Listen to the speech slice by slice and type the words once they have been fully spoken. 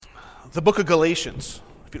the book of Galatians.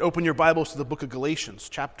 If you'd open your Bibles to the book of Galatians,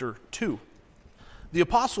 chapter 2. The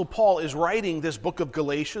Apostle Paul is writing this book of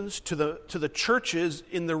Galatians to the churches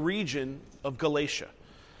in the region of Galatia.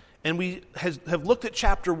 And we have looked at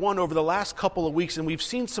chapter 1 over the last couple of weeks, and we've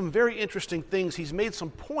seen some very interesting things. He's made some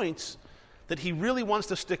points that he really wants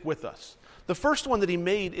to stick with us. The first one that he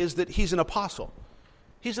made is that he's an apostle.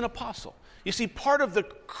 He's an apostle. You see, part of the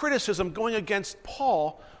criticism going against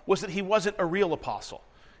Paul was that he wasn't a real apostle.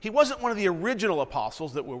 He wasn't one of the original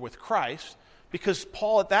apostles that were with Christ, because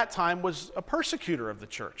Paul at that time was a persecutor of the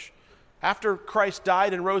church. After Christ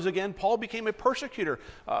died and rose again, Paul became a persecutor,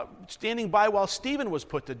 standing by while Stephen was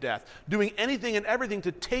put to death, doing anything and everything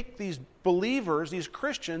to take these believers, these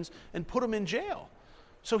Christians, and put them in jail.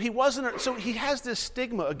 So he has this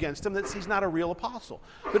stigma against him that he's not a real apostle.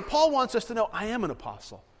 But Paul wants us to know, I am an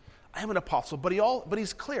apostle. I am an apostle, but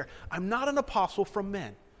he's clear. I'm not an apostle from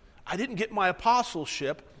men. I didn't get my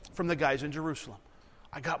apostleship from the guys in Jerusalem.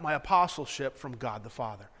 I got my apostleship from God the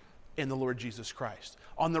Father and the Lord Jesus Christ.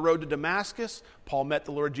 On the road to Damascus, Paul met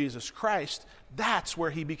the Lord Jesus Christ. That's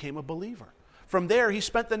where he became a believer. From there, he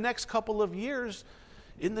spent the next couple of years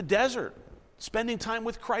in the desert, spending time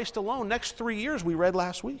with Christ alone. Next 3 years we read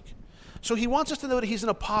last week. So he wants us to know that he's an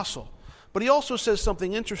apostle. But he also says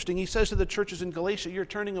something interesting. He says to the churches in Galatia, you're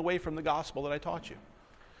turning away from the gospel that I taught you.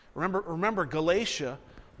 Remember, Galatia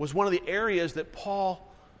was one of the areas that Paul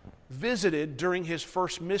visited during his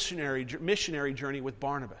first missionary journey with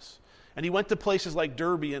Barnabas. And he went to places like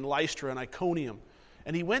Derbe and Lystra and Iconium.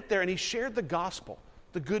 And he went there and he shared the gospel,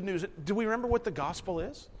 the good news. Do we remember what the gospel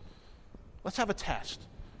is? Let's have a test.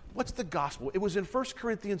 What's the gospel? It was in 1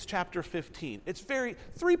 Corinthians chapter 15. It's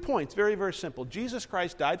 3 points, very, very simple. Jesus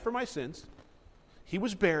Christ died for my sins. He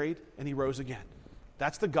was buried and he rose again.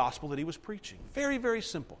 That's the gospel that he was preaching. Very, very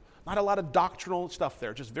simple. Not a lot of doctrinal stuff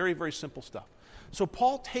there, just very, very simple stuff. So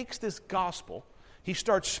Paul takes this gospel, he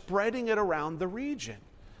starts spreading it around the region.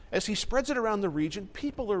 As he spreads it around the region,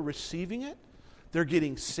 people are receiving it, they're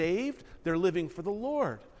getting saved, they're living for the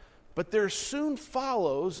Lord. But there soon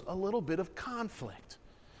follows a little bit of conflict.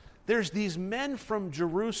 There's these men from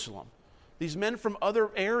Jerusalem, these men from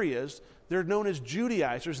other areas, they're known as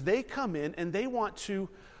Judaizers. They come in and they want to,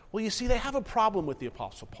 well, you see, they have a problem with the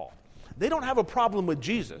Apostle Paul. They don't have a problem with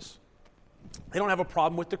Jesus. They don't have a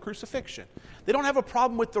problem with the crucifixion. They don't have a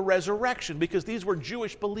problem with the resurrection because these were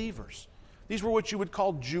Jewish believers. These were what you would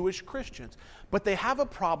call Jewish Christians. But they have a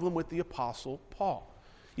problem with the Apostle Paul.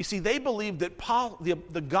 You see, they believed that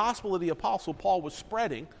the gospel of the Apostle Paul was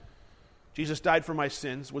spreading. Jesus died for my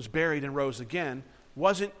sins, was buried and rose again,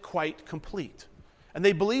 wasn't quite complete. And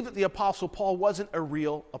they believed that the Apostle Paul wasn't a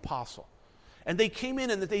real apostle. And they came in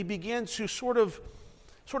and that they began to sort of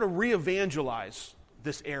re-evangelize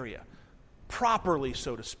this area, properly,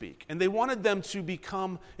 so to speak. And they wanted them to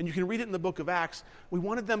become, and you can read it in the book of Acts, we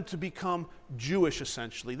wanted them to become Jewish,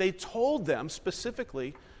 essentially. They told them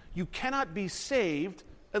specifically, you cannot be saved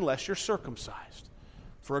unless you're circumcised.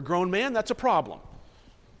 For a grown man, that's a problem.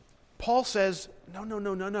 Paul says,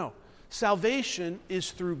 no. Salvation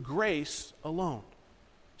is through grace alone.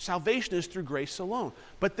 Salvation is through grace alone.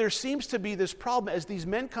 But there seems to be this problem as these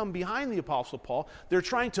men come behind the Apostle Paul. They're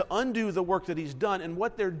trying to undo the work that he's done. And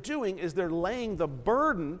what they're doing is they're laying the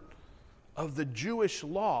burden of the Jewish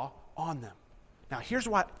law on them. Now, here's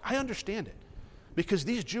why I understand it. Because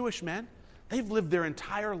these Jewish men, they've lived their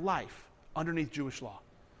entire life underneath Jewish law.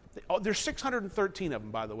 There's 613 of them,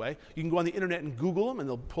 by the way. You can go on the internet and Google them, and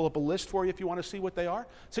they'll pull up a list for you if you want to see what they are.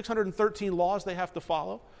 613 laws they have to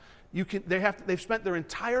follow. They've spent their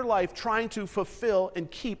entire life trying to fulfill and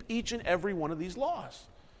keep each and every one of these laws.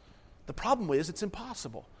 The problem is it's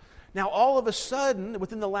impossible. Now, all of a sudden,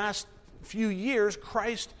 within the last few years,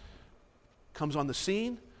 Christ comes on the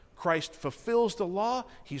scene. Christ fulfills the law.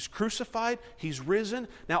 He's crucified. He's risen.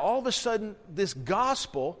 Now, all of a sudden, this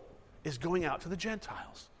gospel is going out to the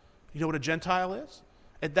Gentiles. You know what a Gentile is?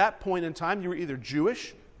 At that point in time, you were either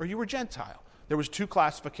Jewish or you were Gentile. There was 2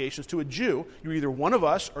 classifications. To a Jew, you were either one of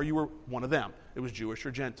us or you were one of them. It was Jewish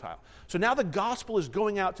or Gentile. So now the gospel is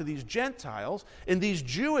going out to these Gentiles, and these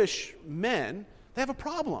Jewish men, they have a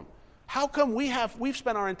problem. How come we've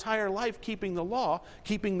spent our entire life keeping the law,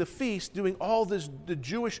 keeping the feast, doing all the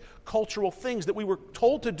Jewish cultural things that we were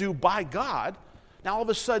told to do by God? Now all of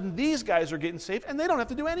a sudden these guys are getting saved and they don't have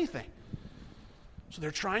to do anything. So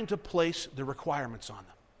they're trying to place the requirements on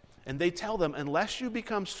them. And they tell them, unless you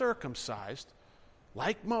become circumcised,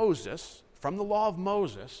 like Moses, from the law of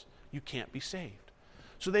Moses, you can't be saved.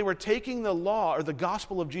 So they were taking the law or the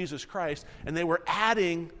gospel of Jesus Christ and they were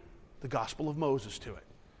adding the gospel of Moses to it.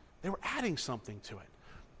 They were adding something to it.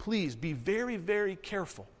 Please be very, very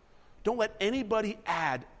careful Don't let anybody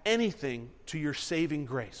add anything to your saving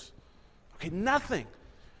grace. Okay, nothing.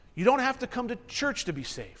 You don't have to come to church to be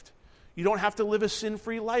saved. You don't have to live a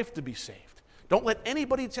sin-free life to be saved. Don't let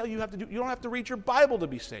anybody tell you you don't have to read your Bible to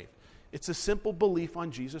be saved. It's a simple belief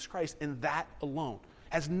on Jesus Christ, and that alone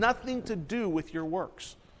has nothing to do with your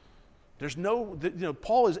works. There's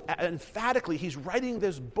Paul is emphatically, he's writing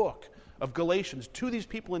this book of Galatians to these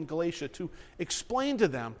people in Galatia to explain to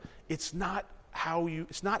them it's not how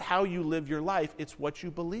you live your life, it's what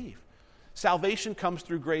you believe. Salvation comes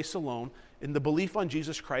through grace alone, in the belief on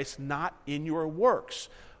Jesus Christ, not in your works.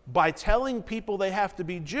 By telling people they have to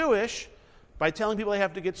be Jewish, by telling people they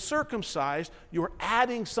have to get circumcised, you're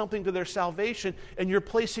adding something to their salvation, and you're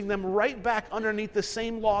placing them right back underneath the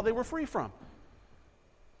same law they were free from.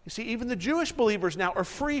 You see, even the Jewish believers now are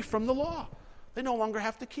free from the law. They no longer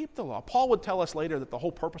have to keep the law. Paul would tell us later that the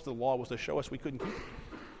whole purpose of the law was to show us we couldn't keep it.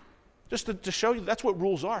 Just to show you that's what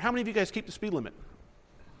rules are. How many of you guys keep the speed limit?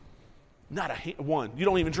 Not one. You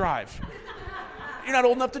don't even drive. You're not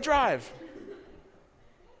old enough to drive.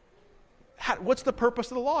 What's the purpose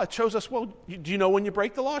of the law? It shows us, do you know when you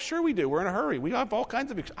break the law? Sure we do. We're in a hurry. We have all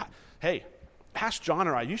kinds of hey, ask John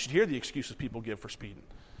or I. You should hear the excuses people give for speeding.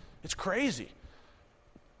 It's crazy.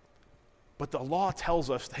 But the law tells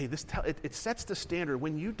us, hey, it sets the standard.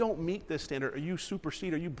 When you don't meet this standard, or you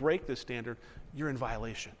supersede, or you break this standard, you're in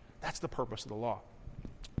violation. That's the purpose of the law.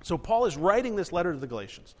 So Paul is writing this letter to the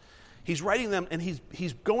Galatians. He's writing them, and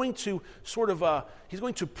he's going to he's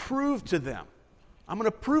going to prove to them. I'm going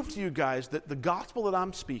to prove to you guys that the gospel that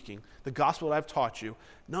I'm speaking, the gospel that I've taught you,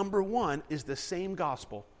 number one, is the same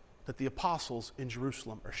gospel that the apostles in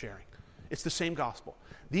Jerusalem are sharing. It's the same gospel.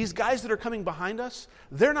 These guys that are coming behind us,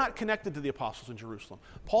 they're not connected to the apostles in Jerusalem.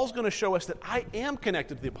 Paul's going to show us that I am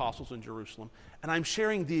connected to the apostles in Jerusalem, and I'm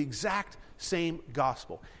sharing the exact same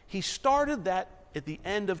gospel. He started that at the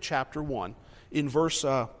end of chapter 1. In verse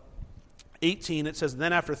 18, it says,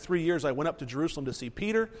 "Then after 3 years I went up to Jerusalem to see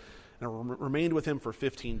Peter, and I remained with him for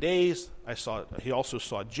 15 days. He also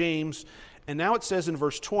saw James. And now it says in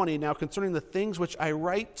verse 20, now concerning the things which I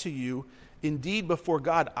write to you, indeed before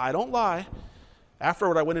God, I don't lie.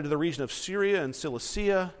 Afterward I went into the region of Syria and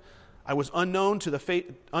Cilicia. I was unknown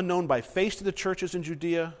by face to the churches in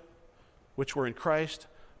Judea, which were in Christ,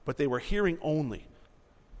 but they were hearing only.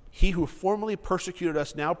 He who formerly persecuted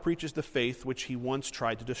us now preaches the faith which he once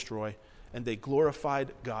tried to destroy, and they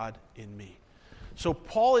glorified God in me." So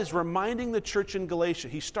Paul is reminding the church in Galatia.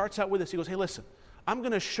 He starts out with this. He goes, hey, listen, I'm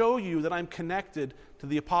going to show you that I'm connected to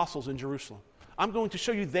the apostles in Jerusalem. I'm going to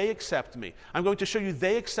show you they accept me. I'm going to show you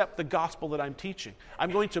they accept the gospel that I'm teaching.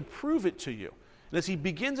 I'm going to prove it to you. And as he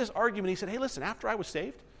begins his argument, he said, hey, listen, after I was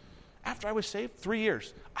saved, 3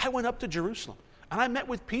 years, I went up to Jerusalem. And I met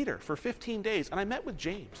with Peter for 15 days. And I met with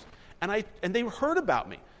James. And they heard about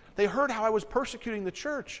me. They heard how I was persecuting the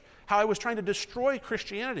church, how I was trying to destroy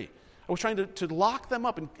Christianity. I was trying to lock them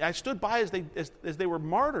up. And I stood by as they were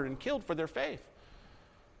martyred and killed for their faith.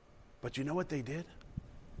 But you know what they did?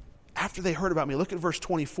 After they heard about me, look at verse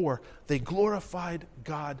 24. They glorified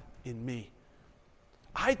God in me.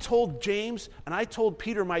 I told James and I told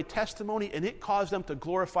Peter my testimony, and it caused them to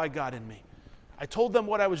glorify God in me. I told them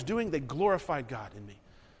what I was doing. They glorified God in me.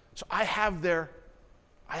 So I have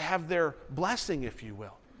their blessing, if you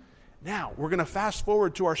will. Now, we're going to fast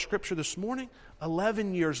forward to our scripture this morning.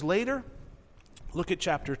 11 years later, look at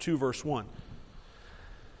chapter 2, verse 1.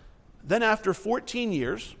 Then after 14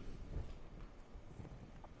 years,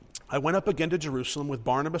 I went up again to Jerusalem with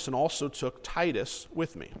Barnabas and also took Titus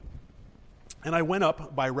with me. And I went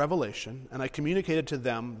up by revelation, and I communicated to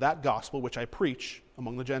them that gospel which I preach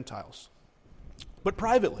among the Gentiles. But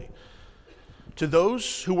privately, to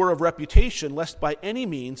those who were of reputation, lest by any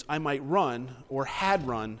means I might run or had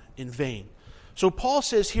run in vain. So Paul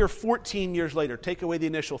says here 14 years later, take away the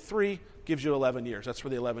initial 3, gives you 11 years. That's where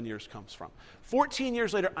the 11 years comes from. 14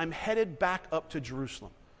 years later, I'm headed back up to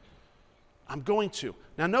Jerusalem. I'm going to.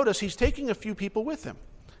 Now notice, he's taking a few people with him.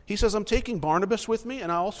 He says, I'm taking Barnabas with me,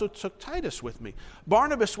 and I also took Titus with me.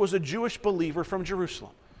 Barnabas was a Jewish believer from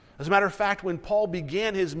Jerusalem. As a matter of fact, when Paul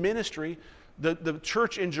began his ministry, the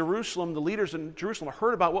church in Jerusalem, the leaders in Jerusalem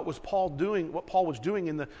heard about what Paul was doing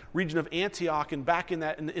in the region of Antioch and back in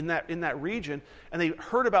that region, and they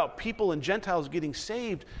heard about people and Gentiles getting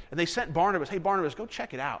saved, and they sent Barnabas, hey Barnabas, go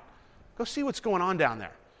check it out. Go see what's going on down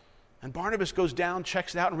there. And Barnabas goes down,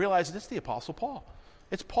 checks it out, and realizes it's the Apostle Paul.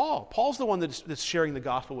 It's Paul. Paul's the one that's sharing the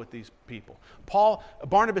gospel with these people.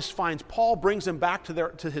 Barnabas finds Paul, brings him back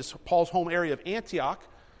to Paul's home area of Antioch.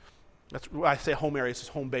 That's why I say home area, it's his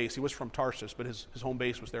home base. He was from Tarsus, but his home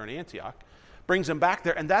base was there in Antioch. Brings him back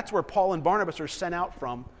there, and that's where Paul and Barnabas are sent out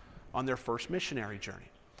from on their first missionary journey.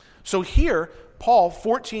 So here, Paul,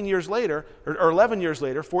 14 years later, or 11 years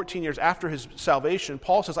later, 14 years after his salvation,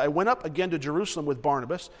 Paul says, I went up again to Jerusalem with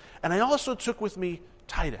Barnabas, and I also took with me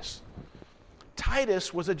Titus.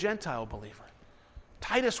 Titus was a Gentile believer.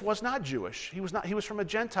 Titus was not Jewish. He was from a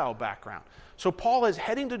Gentile background. So Paul is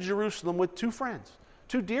heading to Jerusalem with two friends,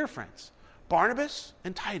 two dear friends, Barnabas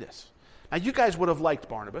and Titus. Now you guys would have liked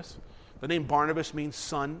Barnabas. The name Barnabas means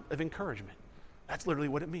son of encouragement. That's literally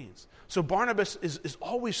what it means. So Barnabas is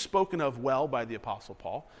always spoken of well by the Apostle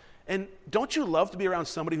Paul. And don't you love to be around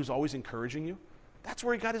somebody who's always encouraging you? That's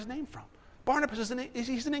where he got his name from. Barnabas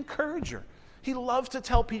he's an encourager. He loves to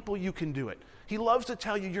tell people you can do it. He loves to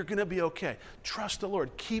tell you you're going to be okay. Trust the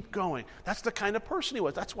Lord. Keep going. That's the kind of person he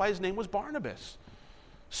was. That's why his name was Barnabas,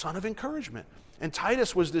 son of encouragement. And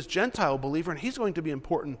Titus was this Gentile believer, and he's going to be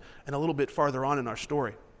important and a little bit farther on in our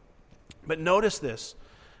story. But notice this.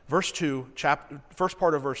 Verse 2, first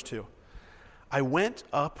part of verse 2. I went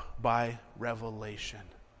up by revelation.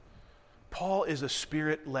 Paul is a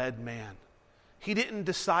Spirit-led man. He didn't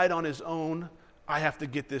decide on his own, I have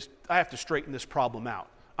to straighten this problem out.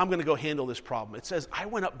 I'm going to go handle this problem. It says, I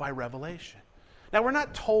went up by revelation. Now, we're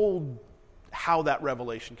not told how that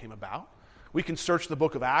revelation came about. We can search the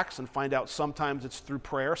book of Acts and find out sometimes it's through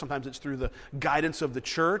prayer, sometimes it's through the guidance of the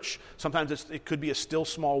church, sometimes it could be a still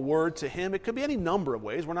small word to him. It could be any number of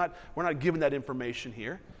ways. We're not given that information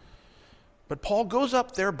here. But Paul goes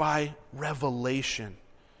up there by revelation.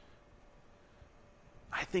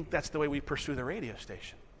 I think that's the way we pursue the radio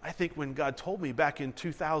station. I think when God told me back in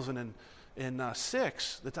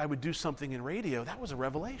 2006 that I would do something in radio, that was a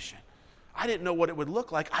revelation. I didn't know what it would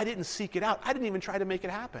look like. I didn't seek it out. I didn't even try to make it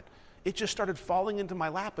happen. It just started falling into my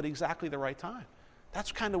lap at exactly the right time.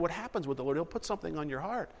 That's kind of what happens with the Lord. He'll put something on your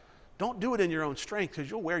heart. Don't do it in your own strength because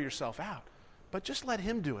you'll wear yourself out. But just let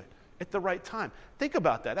him do it at the right time. Think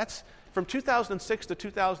about that. That's from 2006 to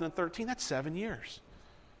 2013, that's 7 years.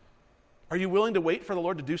 Are you willing to wait for the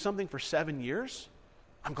Lord to do something for 7 years?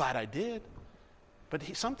 I'm glad I did. But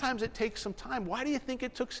sometimes it takes some time. Why do you think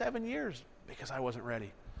it took 7 years? Because I wasn't ready.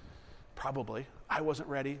 Probably. I wasn't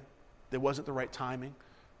ready. There wasn't the right timing.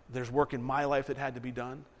 There's work in my life that had to be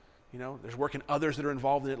done. There's work in others that are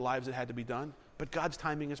involved in lives that had to be done. But God's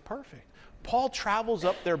timing is perfect. Paul travels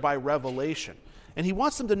up there by revelation. And he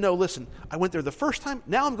wants them to know, listen, I went there the first time.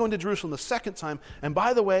 Now I'm going to Jerusalem the second time. And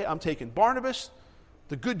by the way, I'm taking Barnabas,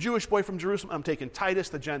 the good Jewish boy from Jerusalem. I'm taking Titus,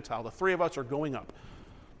 the Gentile. The three of us are going up.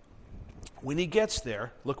 When he gets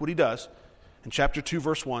there, look what he does. In chapter 2,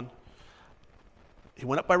 verse 1. He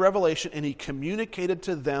went up by revelation, and he communicated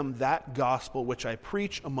to them that gospel which I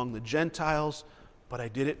preach among the Gentiles, but I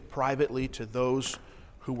did it privately to those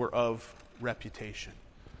who were of reputation.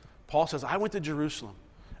 Paul says, I went to Jerusalem,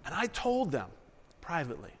 and I told them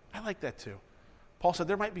privately. I like that too. Paul said,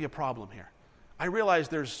 there might be a problem here. I realize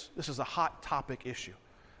this is a hot topic issue.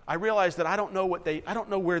 I realize that I don't know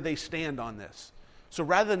where they stand on this. So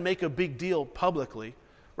rather than make a big deal publicly,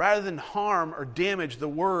 rather than harm or damage the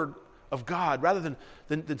word of God, rather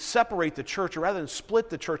than separate the church, or rather than split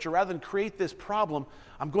the church, or rather than create this problem,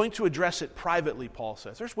 I'm going to address it privately, Paul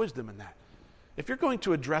says. There's wisdom in that. If you're going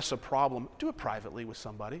to address a problem, do it privately with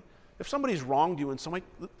somebody. If somebody's wronged you in some way,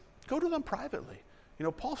 go to them privately.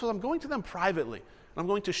 Paul says, I'm going to them privately, and I'm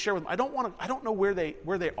going to share with them. I don't know where they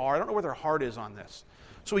are. I don't know where their heart is on this.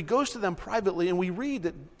 So he goes to them privately, and we read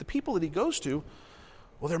that the people that he goes to,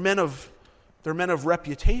 well, they're men of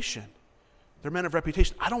reputation. They're men of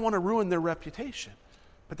reputation. I don't want to ruin their reputation.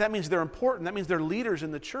 But that means they're important. That means they're leaders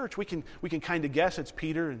in the church. We can kind of guess it's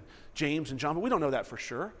Peter and James and John, but we don't know that for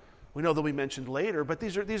sure. We know they'll be mentioned later, but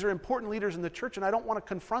these are important leaders in the church, and I don't want to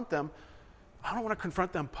confront them. I don't want to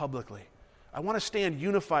confront them publicly. I want to stand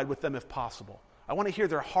unified with them if possible. I want to hear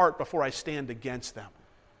their heart before I stand against them.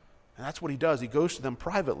 And that's what he does. He goes to them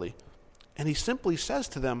privately, and he simply says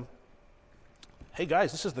to them, hey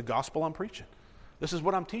guys, this is the gospel I'm preaching. This is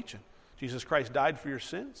what I'm teaching. Jesus Christ died for your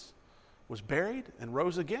sins, was buried, and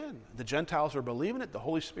rose again. The Gentiles are believing it. The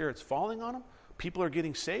Holy Spirit's falling on them. People are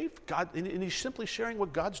getting saved. And he's simply sharing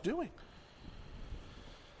what God's doing.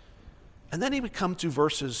 And then he would come to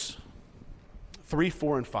verses 3,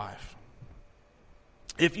 4, and 5.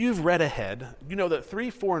 If you've read ahead, you know that 3,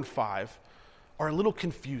 4, and 5 are a little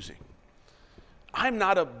confusing. I'm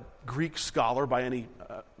not a Greek scholar by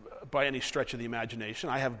any stretch of the imagination.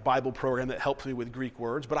 I have a Bible program that helps me with Greek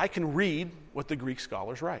words, but I can read what the Greek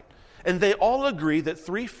scholars write. And they all agree that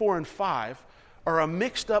 3, 4, and 5 are a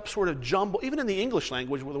mixed up sort of jumble, even in the English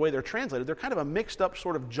language, the way they're translated, they're kind of a mixed up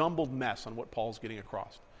sort of jumbled mess on what Paul's getting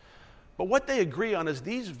across. But what they agree on is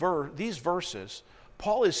these verses,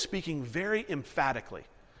 Paul is speaking very emphatically.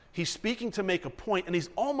 He's speaking to make a point, and he's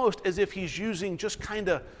almost as if he's using just kind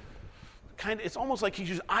of it's almost like he's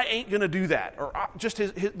just, I ain't going to do that. Or just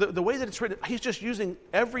the way that it's written, he's just using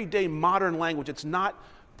everyday modern language. It's not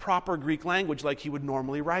proper Greek language like he would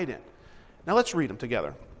normally write in. Now let's read them together,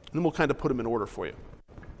 and then we'll kind of put them in order for you.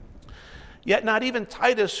 Yet not even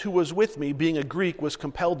Titus, who was with me, being a Greek, was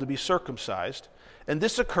compelled to be circumcised. And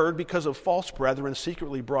this occurred because of false brethren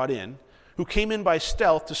secretly brought in, who came in by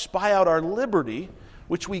stealth to spy out our liberty,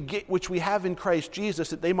 which we have in Christ Jesus,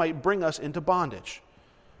 that they might bring us into bondage,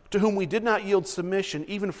 to whom we did not yield submission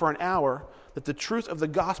even for an hour, that the truth of the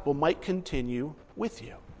gospel might continue with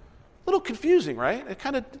you. A little confusing, right?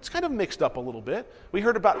 It's kind of mixed up a little bit. We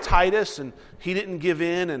heard about Titus, and he didn't give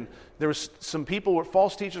in, and there was some people,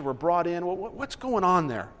 false teachers were brought in. What's going on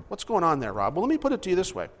there? What's going on there, Rob? Well, let me put it to you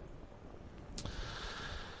this way.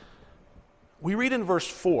 We read in verse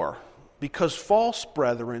 4, because false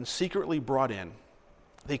brethren secretly brought in,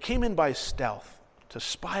 they came in by stealth to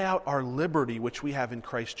spy out our liberty which we have in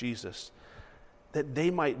Christ Jesus, that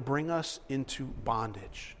they might bring us into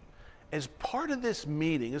bondage. As part of this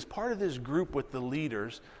meeting, as part of this group with the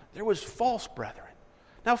leaders, there was false brethren.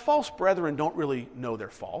 Now, false brethren don't really know they're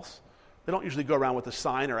false. They don't usually go around with a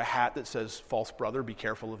sign or a hat that says, false brother, be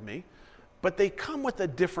careful of me. But they come with a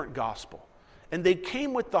different gospel. And they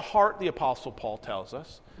came with the heart, the Apostle Paul tells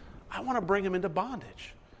us. I want to bring them into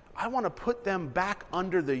bondage. I want to put them back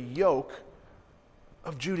under the yoke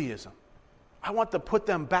of Judaism. I want to put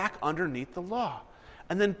them back underneath the law.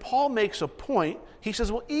 And then Paul makes a point. He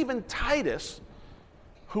says, well, even Titus,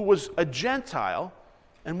 who was a Gentile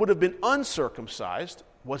and would have been uncircumcised,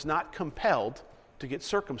 was not compelled to get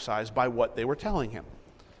circumcised by what they were telling him.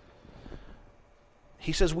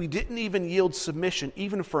 He says, we didn't even yield submission,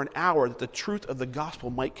 even for an hour, that the truth of the gospel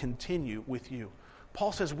might continue with you.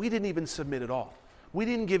 Paul says, we didn't even submit at all. We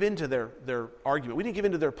didn't give in to their argument. We didn't give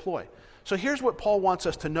in to their ploy. So here's what Paul wants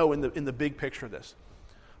us to know in the big picture of this.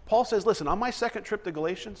 Paul says, listen, on my second trip to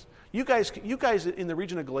Galatians, you guys in the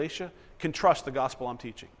region of Galatia can trust the gospel I'm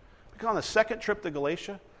teaching. Because on the second trip to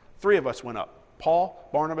Galatia, 3 of us went up. Paul,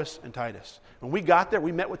 Barnabas, and Titus. When we got there,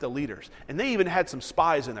 we met with the leaders. And they even had some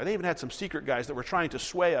spies in there. They even had some secret guys that were trying to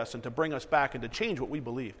sway us and to bring us back and to change what we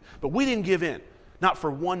believed. But we didn't give in. Not for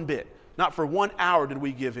one bit. Not for 1 hour did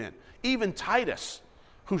we give in. Even Titus,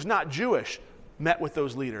 who's not Jewish, met with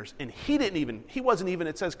those leaders. And he wasn't even,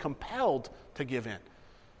 it says, compelled to give in.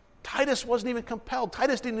 Titus wasn't even compelled.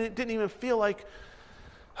 Titus didn't even feel like,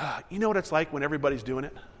 you know what it's like when everybody's doing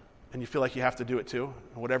it? And you feel like you have to do it too,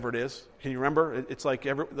 whatever it is. Can you remember? It's like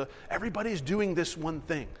everybody's doing this one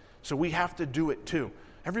thing, so we have to do it too.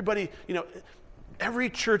 Everybody, every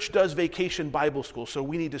church does Vacation Bible School, so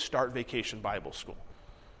we need to start Vacation Bible School.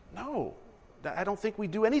 No, I don't think we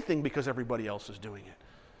do anything because everybody else is doing it.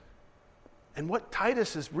 And what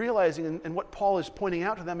Titus is realizing, and what Paul is pointing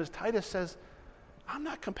out to them, is Titus says, I'm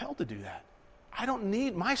not compelled to do that.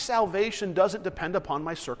 My salvation doesn't depend upon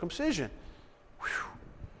my circumcision. Whew.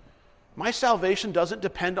 My salvation doesn't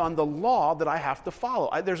depend on the law that I have to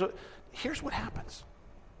follow. Here's what happens.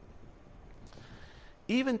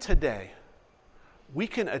 Even today, we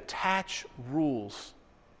can attach rules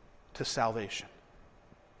to salvation.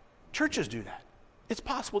 Churches do that. It's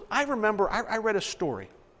possible. I remember, I read a story.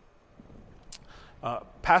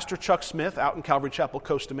 Pastor Chuck Smith out in Calvary Chapel,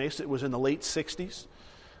 Costa Mesa, it was in the late 60s.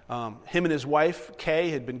 Him and his wife, Kay,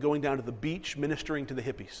 had been going down to the beach ministering to the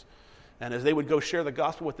hippies. And as they would go share the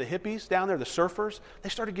gospel with the hippies down there, the surfers, they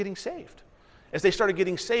started getting saved. As they started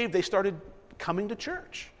getting saved, they started coming to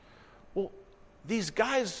church. Well, these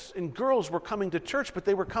guys and girls were coming to church, but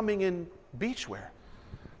they were coming in beachwear.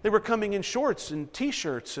 They were coming in shorts and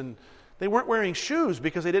T-shirts, and they weren't wearing shoes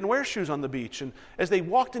because they didn't wear shoes on the beach. And as they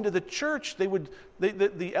walked into the church,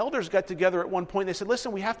 the elders got together at one point. They said,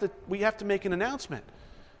 listen, we have to make an announcement.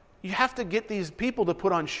 You have to get these people to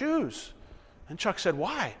put on shoes. And Chuck said,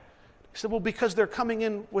 why? He said, well, because they're coming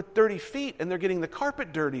in with dirty feet and they're getting the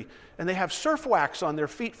carpet dirty and they have surf wax on their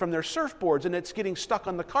feet from their surfboards and it's getting stuck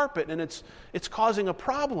on the carpet and it's causing a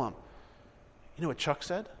problem. You know what Chuck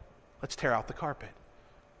said? Let's tear out the carpet.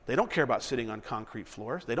 They don't care about sitting on concrete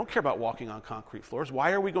floors. They don't care about walking on concrete floors.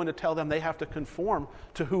 Why are we going to tell them they have to conform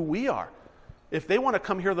to who we are? If they want to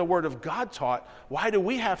come hear the word of God taught, why do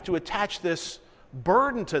we have to attach this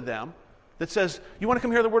burden to them that says, you want to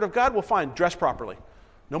come hear the word of God? Well, fine, dress properly.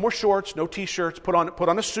 No more shorts, no T-shirts, put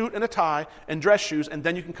on a suit and a tie and dress shoes, and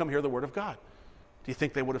then you can come hear the word of God. Do you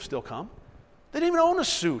think they would have still come? They didn't even own a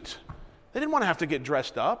suit. They didn't want to have to get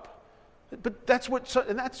dressed up. But that's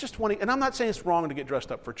just one, and I'm not saying it's wrong to get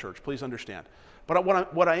dressed up for church, please understand. But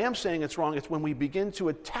what I am saying it's wrong, it's when we begin to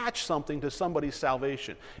attach something to somebody's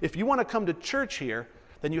salvation. If you want to come to church here,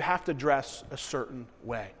 then you have to dress a certain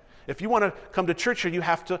way. If you want to come to church here, you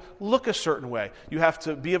have to look a certain way. You have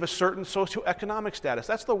to be of a certain socioeconomic status.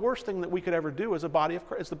 That's the worst thing that we could ever do as the body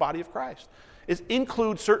of Christ, is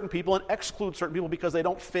include certain people and exclude certain people because they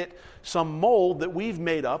don't fit some mold that we've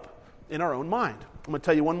made up in our own mind. I'm going to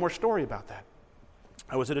tell you one more story about that.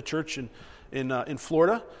 I was at a church in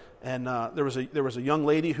Florida, and there was a young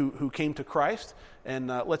lady who came to Christ, and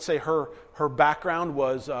let's say her background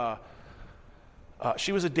was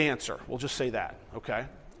she was a dancer. We'll just say that, okay?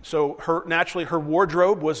 So naturally her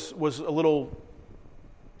wardrobe was a little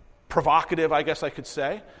provocative, I guess I could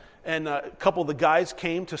say. And a couple of the guys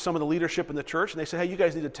came to some of the leadership in the church, and they said, hey, you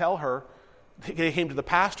guys need to tell her. They came to the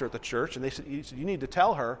pastor at the church, and they said, you need to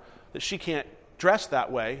tell her that she can't dress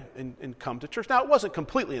that way and come to church. Now, it wasn't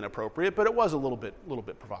completely inappropriate, but it was a little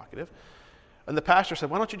bit provocative. And the pastor said,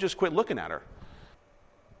 why don't you just quit looking at her?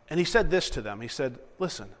 And he said this to them. He said,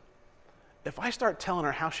 listen, if I start telling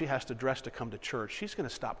her how she has to dress to come to church, she's going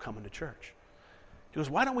to stop coming to church. He goes,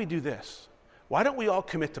 why don't we do this? Why don't we all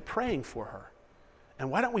commit to praying for her? And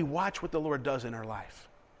why don't we watch what the Lord does in her life?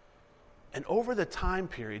 And over the time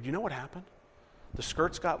period, you know what happened? The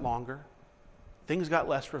skirts got longer, things got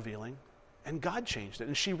less revealing, and God changed it.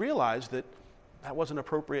 And she realized that wasn't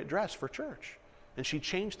appropriate dress for church. And she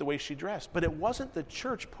changed the way she dressed. But it wasn't the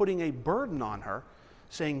church putting a burden on her,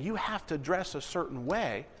 saying you have to dress a certain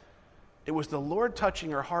way. It was the Lord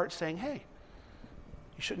touching her heart saying, hey,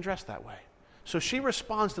 you shouldn't dress that way. So she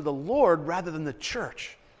responds to the Lord rather than the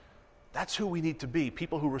church. That's who we need to be,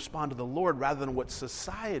 people who respond to the Lord rather than what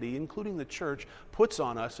society, including the church, puts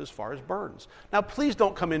on us as far as burdens. Now, please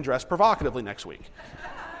don't come in dressed provocatively next week.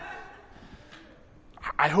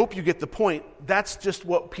 I hope you get the point. That's just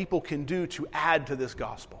what people can do to add to this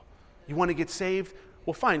gospel. You want to get saved?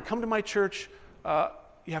 Well, fine, come to my church.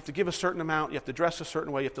 You have to give a certain amount. You have to dress a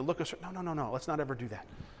certain way. You have to look a certain... No. Let's not ever do that.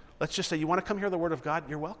 Let's just say, you want to come hear the word of God?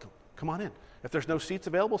 You're welcome. Come on in. If there's no seats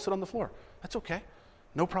available, sit on the floor. That's okay.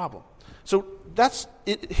 No problem. So that's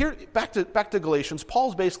it. Here, back to Galatians,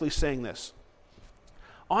 Paul's basically saying this.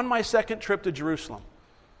 On my second trip to Jerusalem,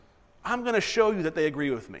 I'm going to show you that they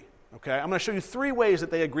agree with me. Okay? I'm going to show you 3 ways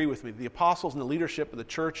that they agree with me. The apostles and the leadership of the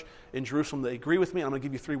church in Jerusalem, they agree with me, and I'm going to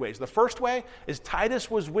give you 3 ways. The first way is Titus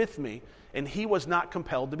was with me, and he was not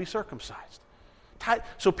compelled to be circumcised.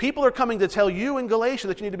 So people are coming to tell you in Galatia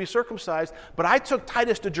that you need to be circumcised, but I took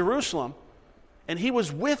Titus to Jerusalem, and he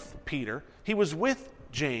was with Peter, he was with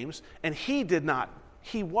James, and he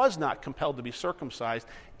was not compelled to be circumcised,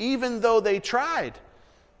 even though they tried,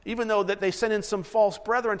 even though that they sent in some false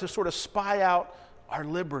brethren to sort of spy out our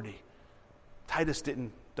liberty. Titus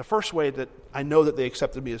didn't. The first way that I know that they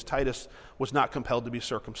accepted me is Titus was not compelled to be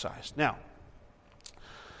circumcised. Now,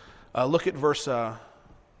 look at verse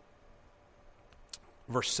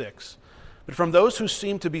 6. But from those who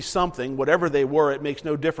seem to be something, whatever they were, it makes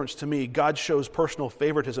no difference to me. God shows personal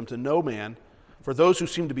favoritism to no man. For those who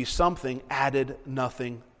seem to be something added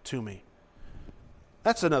nothing to me.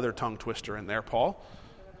 That's another tongue twister in there, Paul.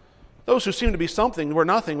 Those who seem to be something were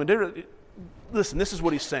nothing. Listen, this is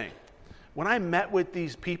what he's saying. When I met with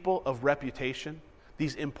these people of reputation,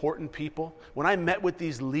 these important people, when I met with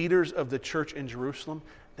these leaders of the church in Jerusalem,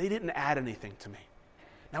 they didn't add anything to me.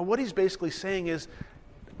 Now, what he's basically saying is,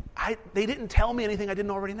 they didn't tell me anything I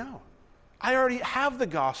didn't already know. I already have the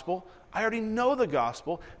gospel. I already know the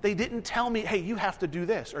gospel. They didn't tell me, hey, you have to do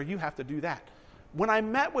this or you have to do that. When I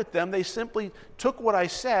met with them, they simply took what I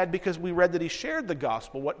said because we read that he shared the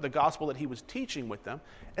gospel that he was teaching with them,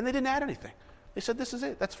 and they didn't add anything. They said, this is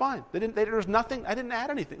it. That's fine. There was nothing. I didn't add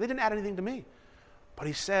anything. They didn't add anything to me. But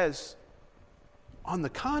he says, on the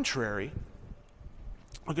contrary,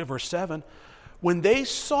 look at verse 7, when they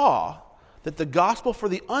saw that the gospel for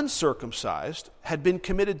the uncircumcised had been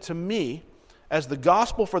committed to me, as the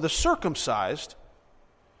gospel for the circumcised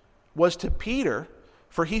was to Peter,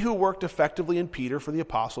 for he who worked effectively in Peter for the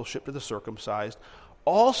apostleship to the circumcised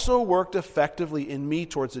also worked effectively in me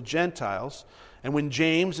towards the Gentiles. And when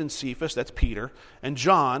James and Cephas, that's Peter, and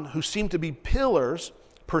John, who seemed to be pillars,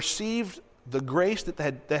 perceived the grace that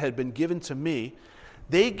had been given to me,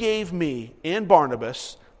 they gave me and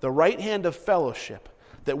Barnabas the right hand of fellowship,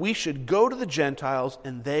 that we should go to the Gentiles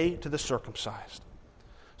and they to the circumcised.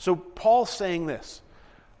 So Paul's saying this,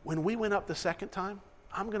 when we went up the second time,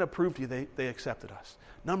 I'm going to prove to you they accepted us.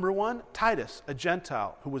 Number 1, Titus, a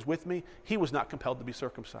Gentile who was with me, he was not compelled to be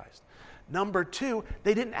circumcised. Number 2,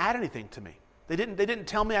 they didn't add anything to me. They didn't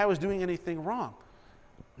tell me I was doing anything wrong.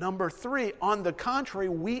 Number 3, on the contrary,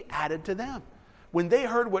 we added to them. When they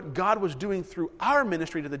heard what God was doing through our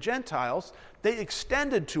ministry to the Gentiles, they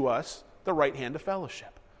extended to us the right hand of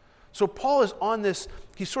fellowship. So Paul is on this,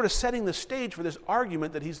 he's sort of setting the stage for this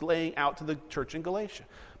argument that he's laying out to the church in Galatia.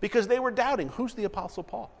 Because they were doubting, who's the Apostle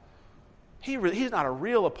Paul? He's not a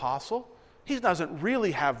real apostle. He doesn't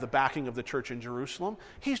really have the backing of the church in Jerusalem.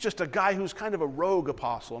 He's just a guy who's kind of a rogue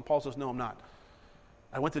apostle. And Paul says, no, I'm not.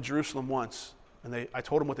 I went to Jerusalem once, and I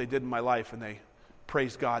told them what they did in my life, and they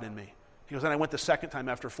praised God in me. He goes, then I went the second time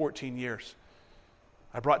after 14 years.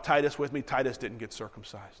 I brought Titus with me. Titus didn't get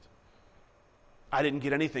circumcised. I didn't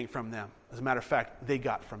get anything from them. As a matter of fact, they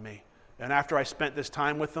got from me. And after I spent this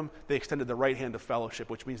time with them, they extended the right hand of fellowship,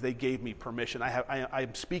 which means they gave me permission.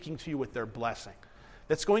 I'm speaking to you with their blessing.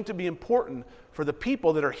 That's going to be important for the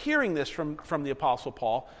people that are hearing this from the Apostle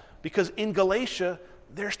Paul, because in Galatia,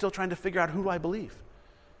 they're still trying to figure out, who do I believe?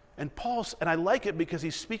 And I like it because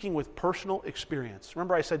he's speaking with personal experience.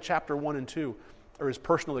 Remember I said chapter 1 and 2 are his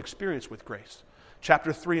personal experience with grace.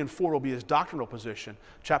 Chapter 3 and 4 will be his doctrinal position.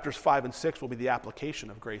 Chapters 5 and 6 will be the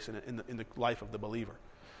application of grace in the life of the believer.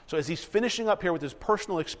 So as he's finishing up here with his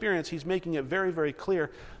personal experience, he's making it very, very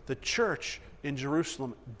clear the church in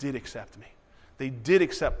Jerusalem did accept me. They did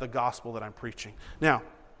accept the gospel that I'm preaching. Now,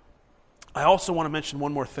 I also want to mention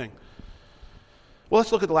one more thing. Well,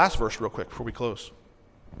 let's look at the last verse real quick before we close.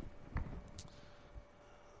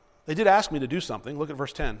 They did ask me to do something. Look at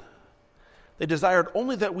verse 10. They desired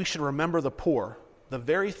only that we should remember the poor, the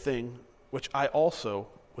very thing which I also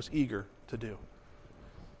was eager to do.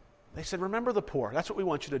 They said, remember the poor. That's what we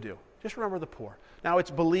want you to do. Just remember the poor. Now, it's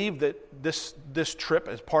believed that this trip,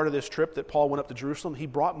 as part of this trip that Paul went up to Jerusalem, he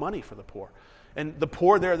brought money for the poor. And the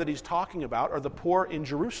poor there that he's talking about are the poor in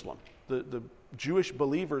Jerusalem. The Jewish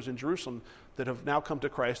believers in Jerusalem that have now come to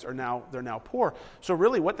Christ they're now poor. So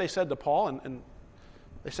really what they said to Paul, and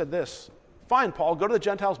they said this, fine, Paul, go to the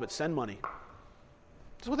Gentiles, but send money.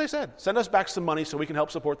 That's what they said. Send us back some money so we can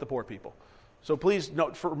help support the poor people. So please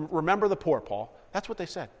remember the poor, Paul. That's what they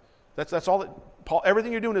said. That's all that, Paul,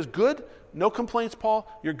 everything you're doing is good. No complaints, Paul.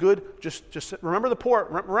 You're good. Just remember the poor.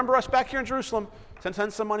 Remember us back here in Jerusalem.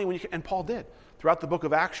 Send some money when you can. And Paul did. Throughout the book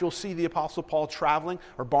of Acts, you'll see the Apostle Paul traveling,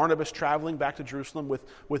 or Barnabas traveling back to Jerusalem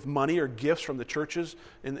with money or gifts from the churches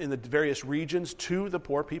in the various regions to the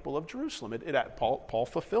poor people of Jerusalem. Paul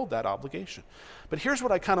fulfilled that obligation. But here's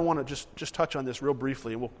what I kind of want to just touch on this real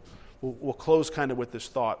briefly, and we'll close kind of with this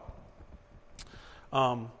thought.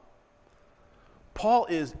 Paul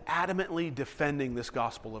is adamantly defending this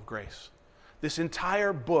gospel of grace. This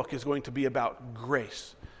entire book is going to be about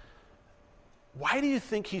grace. Why do you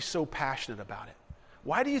think he's so passionate about it?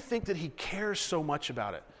 Why do you think that he cares so much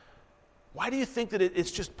about it? Why do you think that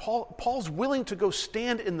it's just Paul's willing to go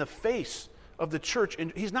stand in the face of the church,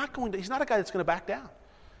 and he's not a guy that's going to back down.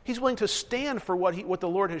 He's willing to stand for what the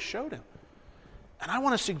Lord has showed him. And I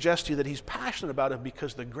want to suggest to you that he's passionate about it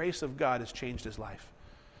because the grace of God has changed his life.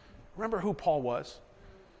 Remember who Paul was?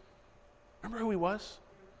 Remember who he was?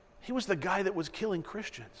 He was the guy that was killing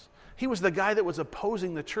Christians. He was the guy that was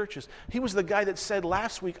opposing the churches. He was the guy that said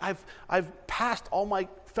last week, I've passed all my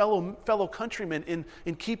fellow countrymen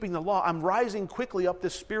in keeping the law. I'm rising quickly up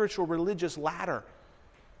this spiritual religious ladder.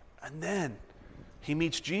 And then he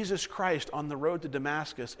meets Jesus Christ on the road to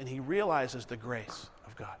Damascus, and he realizes the grace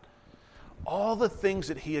of God. All the things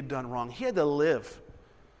that he had done wrong, he had to live.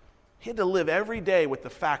 He had to live every day with the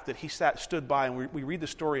fact that he stood by, and we read the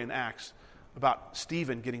story in Acts about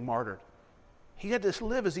Stephen getting martyred. He had to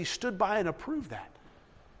live as he stood by and approved that.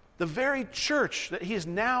 The very church that he is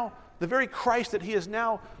now, the very Christ that he is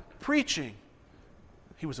now preaching,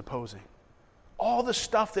 he was opposing. All the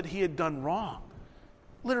stuff that he had done wrong,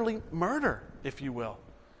 literally murder, if you will.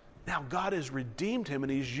 Now God has redeemed him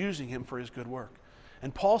and he's using him for his good work.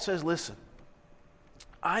 And Paul says, listen,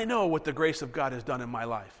 I know what the grace of God has done in my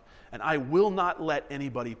life, and I will not let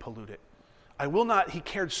anybody pollute it. He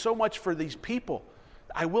cared so much for these people.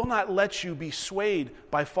 I will not let you be swayed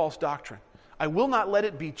by false doctrine. I will not let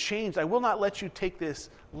it be changed. I will not let you take this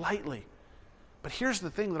lightly. But here's the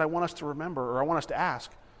thing that I want us to remember, or I want us to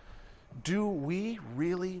ask. Do we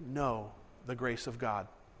really know the grace of God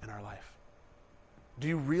in our life? Do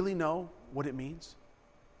you really know what it means?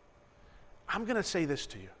 I'm going to say this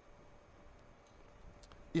to you.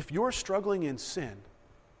 If you're struggling in sin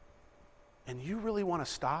and you really want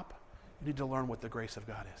to stop, you need to learn what the grace of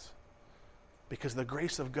God is. Because the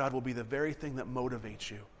grace of God will be the very thing that motivates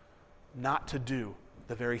you not to do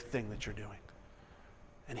the very thing that you're doing.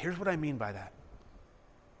 And here's what I mean by that.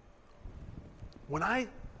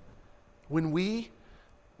 When we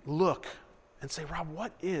look and say, Rob,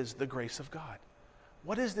 what is the grace of God?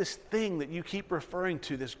 What is this thing that you keep referring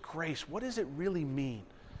to, this grace? What does it really mean?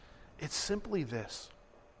 It's simply this.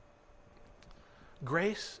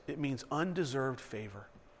 Grace, it means undeserved favor,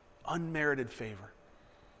 unmerited favor.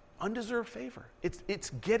 Undeserved favor.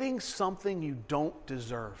 It's getting something you don't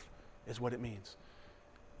deserve is what it means.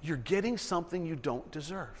 You're getting something you don't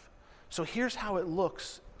deserve. So here's how it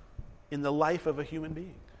looks in the life of a human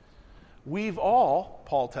being. We've all,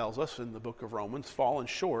 Paul tells us in the book of Romans, fallen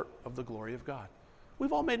short of the glory of God.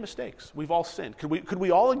 We've all made mistakes. We've all sinned. Could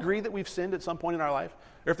we all agree that we've sinned at some point in our life?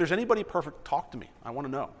 Or if there's anybody perfect, talk to me. I want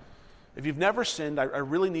to know. If you've never sinned, I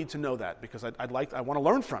really need to know that because I want to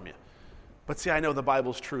learn from you. But see, I know the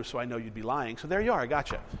Bible's true, so I know you'd be lying. So there you are, I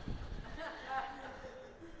got you.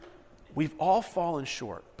 We've all fallen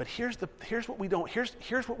short. But here's what we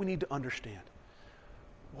need to understand.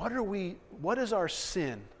 What is our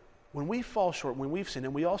sin? When we fall short, when we've sinned,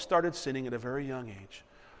 and we all started sinning at a very young age,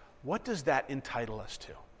 what does that entitle us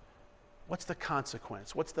to? What's the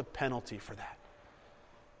consequence? What's the penalty for that?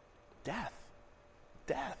 Death.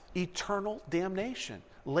 Death. Eternal damnation.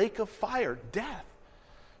 Lake of fire. Death.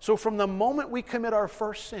 So from the moment we commit our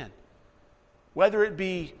first sin, whether it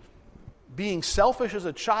be being selfish as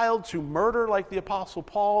a child to murder like the Apostle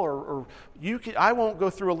Paul, or I won't go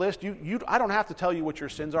through a list. I don't have to tell you what your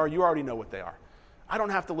sins are. You already know what they are. I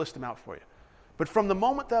don't have to list them out for you. But from the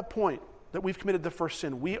moment that point that we've committed the first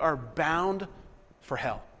sin, we are bound for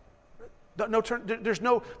hell. There's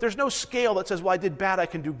no scale that says, well, I did bad, I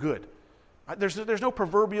can do good. There's no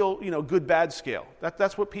proverbial, good bad scale.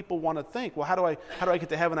 That's what people want to think. Well, how do I get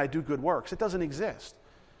to heaven? I do good works. It doesn't exist.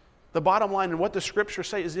 The bottom line and what the scriptures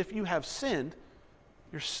say is if you have sinned,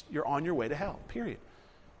 you're on your way to hell, period.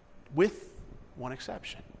 With one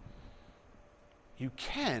exception.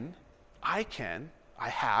 I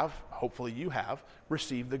have, hopefully you have,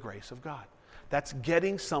 received the grace of God. That's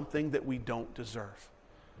getting something that we don't deserve.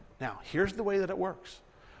 Now, here's the way that it works.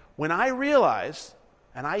 When I realize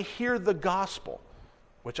and I hear the gospel,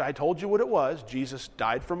 which I told you what it was, Jesus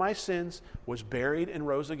died for my sins, was buried, and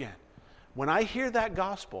rose again. When I hear that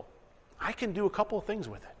gospel, I can do a couple of things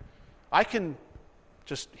with it. I can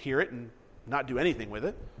just hear it and not do anything with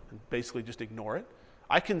it, and basically just ignore it.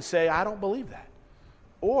 I can say, I don't believe that.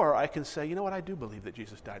 Or I can say, you know what, I do believe that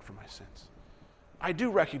Jesus died for my sins. I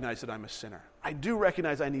do recognize that I'm a sinner. I do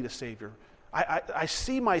recognize I need a Savior. I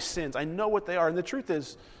see my sins. I know what they are. And the truth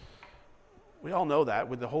is, we all know that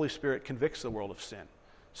when the Holy Spirit convicts the world of sin.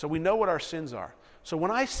 So we know what our sins are. So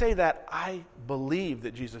when I say that, I believe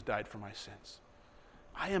that Jesus died for my sins.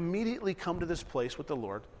 I immediately come to this place with the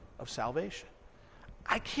Lord of salvation.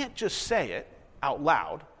 I can't just say it out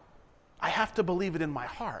loud. I have to believe it in my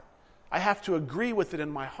heart. I have to agree with it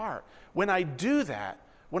in my heart. When I do that,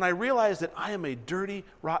 when I realize that I am a dirty,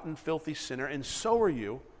 rotten, filthy sinner, and so are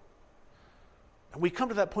you, and we come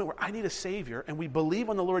to that point where I need a Savior, and we believe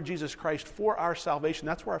on the Lord Jesus Christ for our salvation,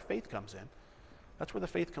 that's where our faith comes in. That's where the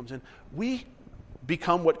faith comes in. We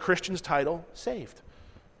become what Christians title saved.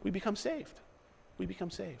 We become saved. We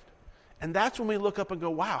become saved. And that's when we look up and go,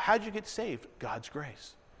 wow, how'd you get saved? God's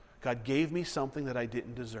grace. God gave me something that I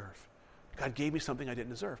didn't deserve. God gave me something I didn't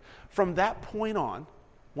deserve. From that point on,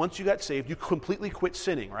 once you got saved, you completely quit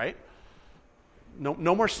sinning, right?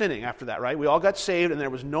 No more sinning after that, right? We all got saved and there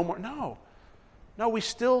was no more. No, we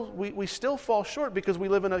still fall short because we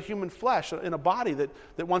live in a human flesh, in a body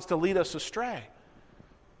that wants to lead us astray.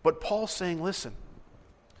 But Paul's saying, listen,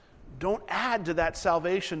 don't add to that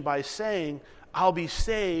salvation by saying, I'll be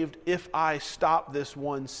saved if I stop this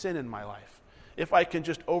one sin in my life. If I can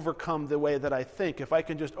just overcome the way that I think, if I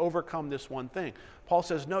can just overcome this one thing. Paul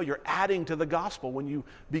says, no, you're adding to the gospel when you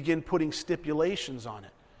begin putting stipulations on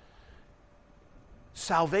it.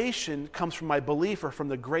 Salvation comes from my belief or from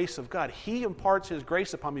the grace of God. He imparts His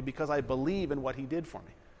grace upon me because I believe in what He did for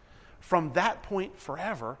me. From that point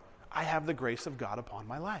forever, I have the grace of God upon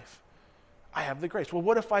my life. I have the grace. Well,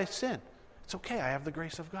 what if I sin? It's okay, I have the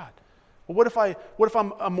grace of God. Well, what if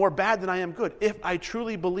I'm more bad than I am good? If I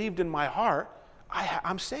truly believed in my heart,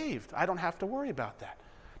 I'm saved. I don't have to worry about that.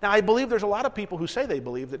 Now, I believe there's a lot of people who say they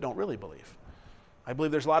believe that don't really believe. I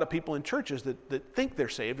believe there's a lot of people in churches that think they're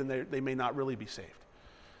saved and they may not really be saved.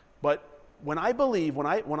 But when I believe, when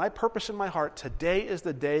I purpose in my heart, today is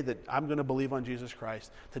the day that I'm going to believe on Jesus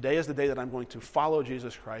Christ. Today is the day that I'm going to follow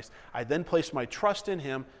Jesus Christ. I then place my trust in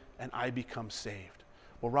Him and I become saved.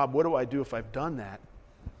 Well, Rob, what do I do if I've done that?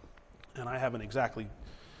 And I haven't exactly,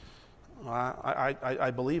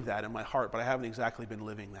 I believe that in my heart, but I haven't exactly been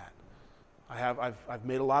living that. I've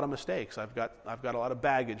made a lot of mistakes. I've got a lot of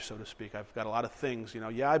baggage, so to speak. I've got a lot of things.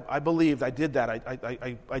 I believed I did that.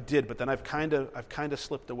 I did, but then I've kind of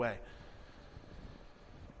slipped away.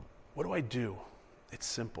 What do I do? It's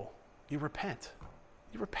simple. You repent.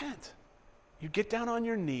 You repent. You get down on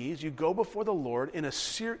your knees. You go before the Lord in a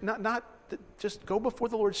just go before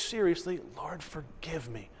the Lord seriously. Lord, forgive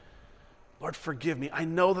me. Lord, forgive me. I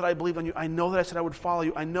know that I believed on you. I know that I said I would follow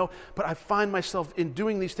you. I know, but I find myself in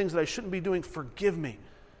doing these things that I shouldn't be doing. Forgive me.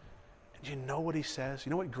 And you know what he says? You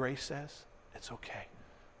know what grace says? It's okay.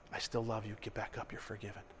 I still love you. Get back up. You're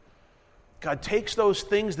forgiven. God takes those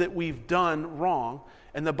things that we've done wrong,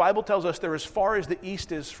 and the Bible tells us they're as far as the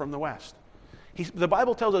east is from the west. The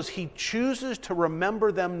Bible tells us he chooses to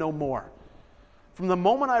remember them no more. From the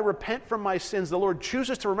moment I repent from my sins, the Lord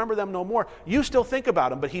chooses to remember them no more. You still think about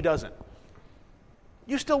them, but he doesn't.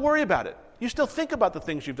 You still worry about it. You still think about the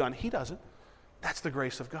things you've done. He doesn't. That's the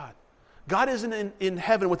grace of God. God isn't in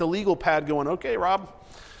heaven with a legal pad going, okay, Rob,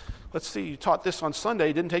 let's see, you taught this on Sunday.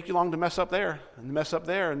 It didn't take you long to mess up there and mess up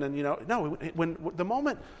there. And then, no, when the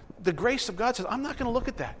moment the grace of God says, I'm not going to look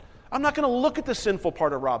at that. I'm not going to look at the sinful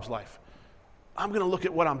part of Rob's life. I'm going to look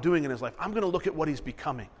at what I'm doing in his life. I'm going to look at what he's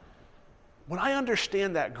becoming. When I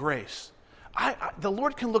understand that grace, the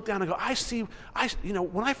Lord can look down and go,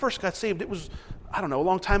 when I first got saved, it was, a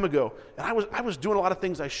long time ago, and I was doing a lot of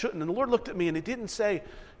things I shouldn't, and the Lord looked at me and he didn't say,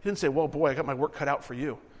 well, boy, I got my work cut out for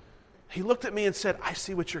you. He looked at me and said, I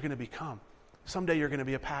see what you're going to become. Someday you're going to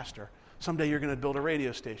be a pastor. Someday you're going to build a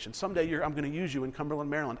radio station. Someday I'm going to use you in Cumberland,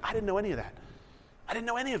 Maryland. I didn't know any of that. I didn't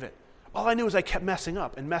know any of it. All I knew is I kept messing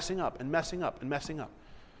up and messing up and messing up and messing up.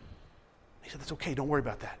 He said, that's okay. Don't worry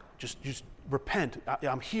about that. Just repent.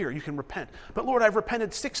 I'm here. You can repent. But Lord, I've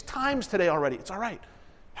repented 6 times today already. It's all right.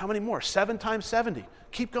 How many more? 7 times 70.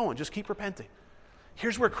 Keep going. Just keep repenting.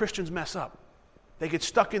 Here's where Christians mess up. They get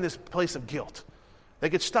stuck in this place of guilt. They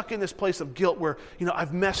get stuck in this place of guilt where,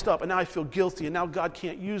 I've messed up and now I feel guilty and now God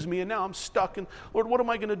can't use me and now I'm stuck and Lord, what am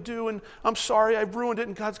I going to do? And I'm sorry, I've ruined it.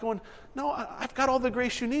 And God's going, no, I've got all the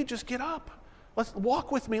grace you need. Just get up. Let's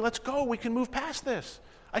walk with me. Let's go. We can move past this.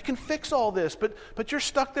 I can fix all this. But you're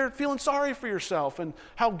stuck there feeling sorry for yourself and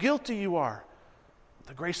how guilty you are.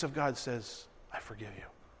 The grace of God says, I forgive you.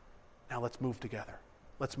 Now let's move together.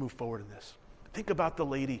 Let's move forward in this. Think about the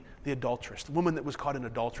lady, the adulteress, the woman that was caught in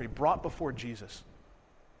adultery, brought before Jesus.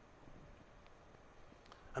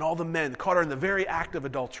 And all the men caught her in the very act of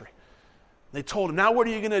adultery. They told him, now what are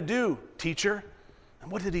you going to do, teacher? And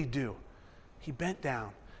what did he do? He bent down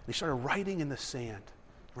and he started writing in the sand.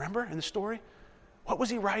 Remember in the story? What was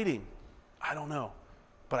he writing? I don't know,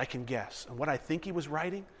 but I can guess. And what I think he was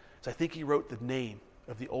writing is I think he wrote the name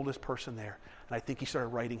of the oldest person there. And I think he started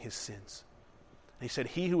writing his sins. And he said,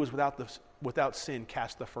 he who was without sin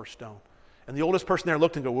cast the first stone. And the oldest person there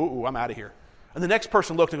looked and go, ooh, I'm out of here. And the next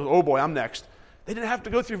person looked and goes, oh boy, I'm next. They didn't have to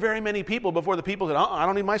go through very many people before the people said, I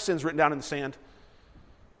don't need my sins written down in the sand.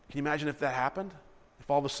 Can you imagine if that happened? If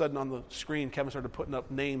all of a sudden on the screen Kevin started putting up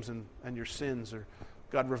names and your sins, or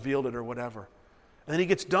God revealed it or whatever. And then he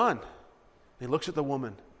gets done. He looks at the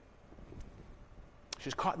woman.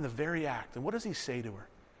 She's caught in the very act. And what does he say to her?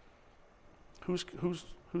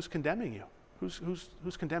 Who's condemning you?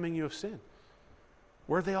 Who's condemning you of sin?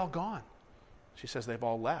 Where are they all gone? She says, they've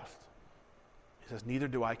all left. He says, neither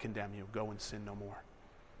do I condemn you. Go and sin no more.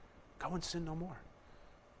 Go and sin no more.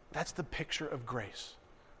 That's the picture of grace.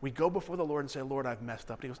 We go before the Lord and say, Lord, I've messed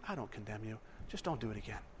up. And he goes, I don't condemn you. Just don't do it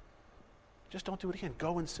again. Just don't do it again.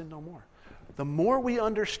 Go and sin no more. The more we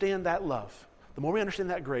understand that love, the more we understand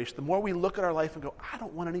that grace, the more we look at our life and go, I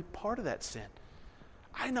don't want any part of that sin.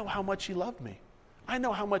 I know how much he loved me. I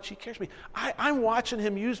know how much he cares for me. I'm watching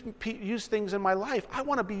him use things in my life. I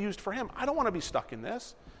want to be used for him. I don't want to be stuck in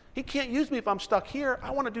this. He can't use me if I'm stuck here.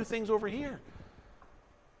 I want to do things over here.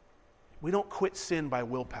 We don't quit sin by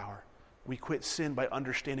willpower. We quit sin by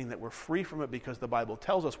understanding that we're free from it because the Bible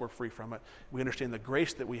tells us we're free from it. We understand the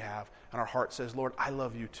grace that we have, and our heart says, Lord, I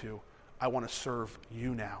love you too. I want to serve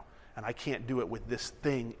you now, and I can't do it with this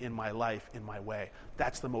thing in my life, in my way.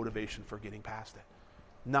 That's the motivation for getting past it.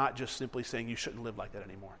 Not just simply saying you shouldn't live like that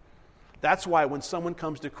anymore. That's why when someone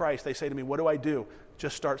comes to Christ, they say to me, what do I do?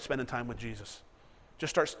 Just start spending time with Jesus.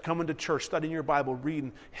 Just start coming to church, studying your Bible,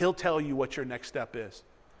 reading. He'll tell you what your next step is.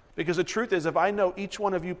 Because the truth is, if I know each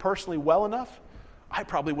one of you personally well enough, I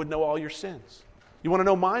probably would know all your sins. You want to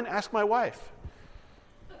know mine? Ask my wife.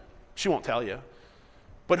 She won't tell you.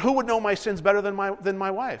 But who would know my sins better than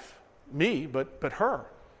my wife? Me, but her.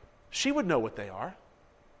 She would know what they are.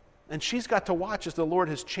 And she's got to watch as the Lord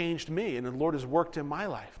has changed me and the Lord has worked in my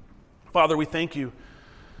life. Father, we thank you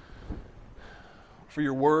for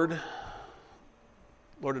your word,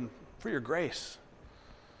 Lord, and for your grace.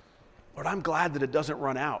 Lord, I'm glad that it doesn't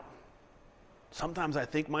run out. Sometimes I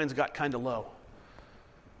think mine's got kind of low.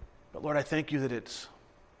 But Lord, I thank you that it's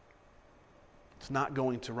not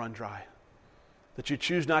going to run dry. That you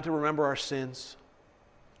choose not to remember our sins.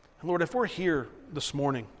 And Lord, if we're here this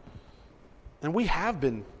morning and we have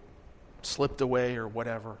been slipped away or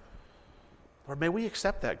whatever, Lord, may we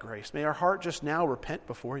accept that grace. May our heart just now repent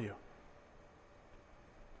before you.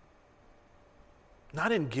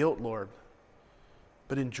 Not in guilt, Lord,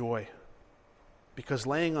 but in joy. Because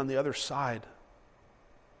laying on the other side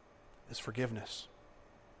is forgiveness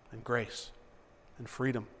and grace and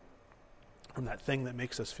freedom from that thing that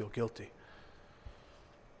makes us feel guilty.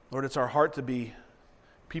 Lord, it's our heart to be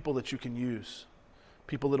people that you can use,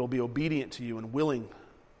 people that will be obedient to you and willing.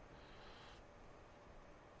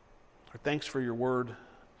 Lord, thanks for your word,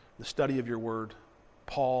 the study of your word,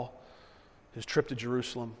 Paul, his trip to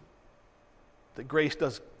Jerusalem, that grace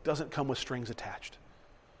doesn't come with strings attached.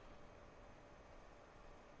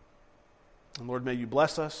 And Lord, may you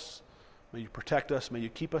bless us, may you protect us, may you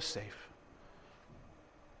keep us safe.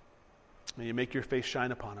 May you make your face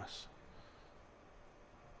shine upon us.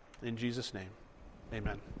 In Jesus' name,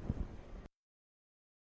 amen.